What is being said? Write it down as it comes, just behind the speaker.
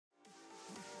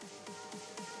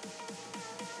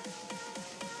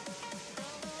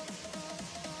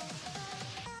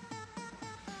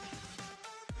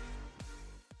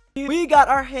we got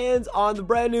our hands on the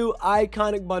brand new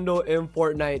iconic bundle in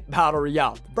Fortnite Battle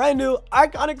Royale. The brand new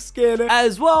iconic skin,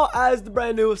 as well as the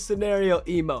brand new scenario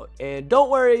emote. And don't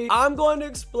worry, I'm going to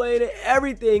explain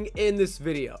everything in this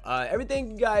video.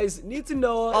 Everything you guys need to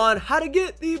know on how to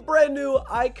get the brand new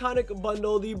iconic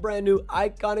bundle, the brand new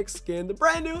iconic skin, the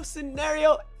brand new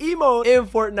scenario emote in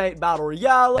Fortnite Battle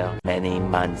Royale. Many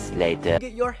months later,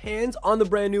 Get your hands on the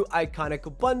brand new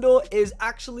iconic bundle is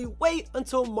actually wait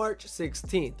until March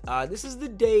 16th. This is the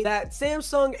day that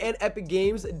Samsung and Epic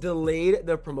Games delayed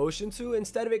the promotion to.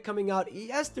 Instead of it coming out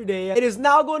yesterday, it is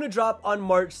now going to drop on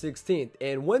March 16th.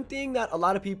 And one thing that a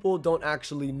lot of people don't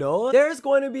actually know, there's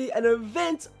going to be an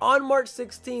event on March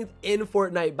 16th in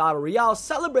Fortnite Battle Royale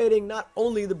celebrating not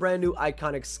only the brand new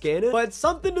iconic skin, but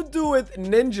something to do with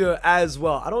Ninja as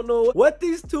well. I don't know what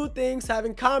these two things have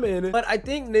in common, but I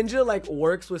think Ninja like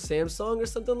works with Samsung or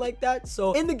something like that.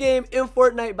 So in the game, in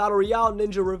Fortnite Battle Royale,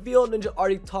 Ninja revealed, Ninja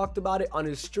already talked about it on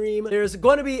his stream, there's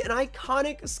going to be an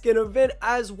iconic skin event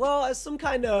as well as some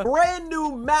kind of brand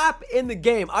new map in the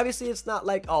game. Obviously, it's not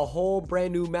like a whole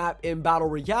brand new map in Battle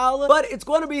Royale, but it's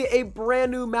going to be a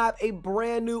brand new map, a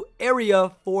brand new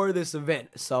area for this event.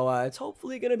 So it's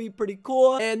hopefully going to be pretty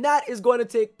cool, and that is going to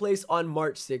take place on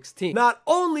March 16th. Not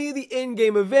only the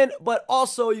in-game event, but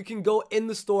also you can go in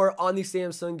the store on the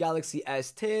Samsung Galaxy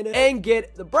S10 and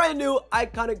get the brand new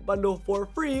iconic bundle for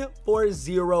free for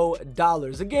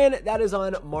 $0. Again, that is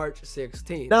on March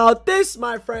 16th. Now this,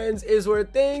 my friends, is where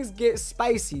things get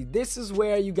spicy. This is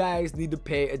where you guys need to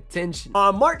pay attention.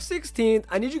 On March 16th,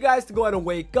 I need you guys to go ahead and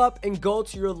wake up and go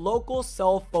to your local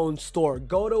cell phone store.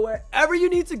 Go to wherever you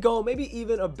need to go, maybe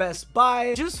even a Best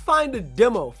Buy. Just find a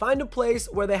demo, find a place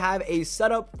where they have a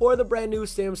setup for the brand new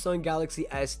Samsung Galaxy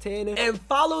S10 and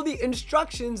follow the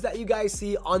instructions that you guys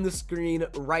see on the screen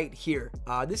right here.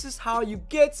 This is how you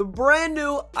get the brand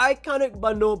new iconic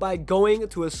bundle by going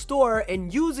to a store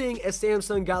and using a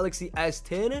Samsung Galaxy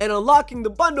S10 and unlocking the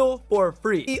bundle for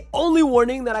free. The only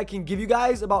warning that I can give you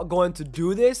guys about going to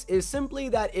do this is simply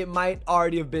that it might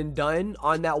already have been done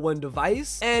on that one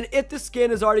device, and if the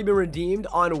skin has already been redeemed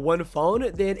on one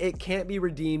phone, then it can't be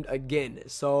redeemed again.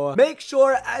 So make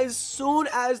sure as soon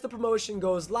as the promotion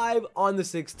goes live on the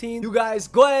 16th, you guys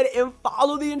go ahead and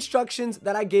follow the instructions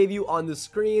that I gave you on the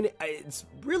screen. It's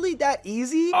really that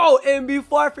easy. Oh, and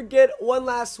before I forget, one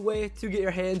last way to get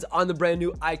your hands on the brand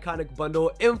new iconic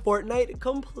bundle in Fortnite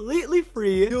completely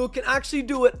free. You can actually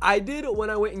do what I did when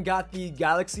I went and got the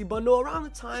Galaxy bundle around the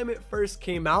time it first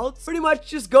came out. Pretty much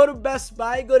just go to Best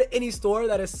Buy, go to any store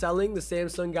that is selling the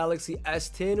Samsung Galaxy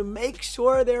S10, make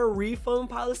sure their refund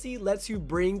policy lets you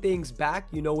bring things back,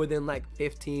 you know, within like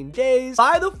 15 days.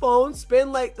 Buy the phone,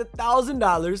 spend like the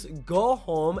 $1,000, go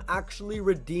home, actually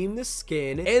redeem the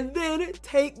skin, and then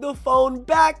take the phone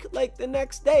back like the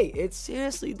next day. It's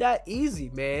seriously that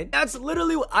easy, man. That's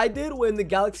literally what I did when the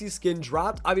Galaxy skin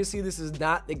dropped. Obviously, this is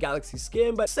not the Galaxy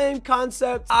skin, but same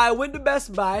concept. I went to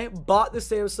Best Buy, bought the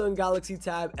Samsung Galaxy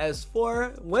Tab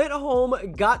S4, went home,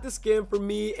 got the skin for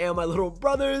me and my little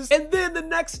brothers, and then the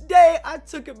next day I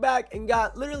took it back and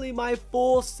got literally my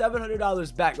full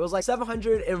 $700 back. It was like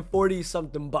 740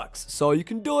 something bucks. So you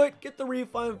can do it, get the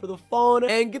refund for the phone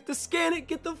and get the skin,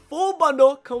 get the full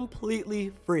bundle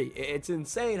completely free. It's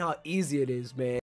insane how easy it is, man.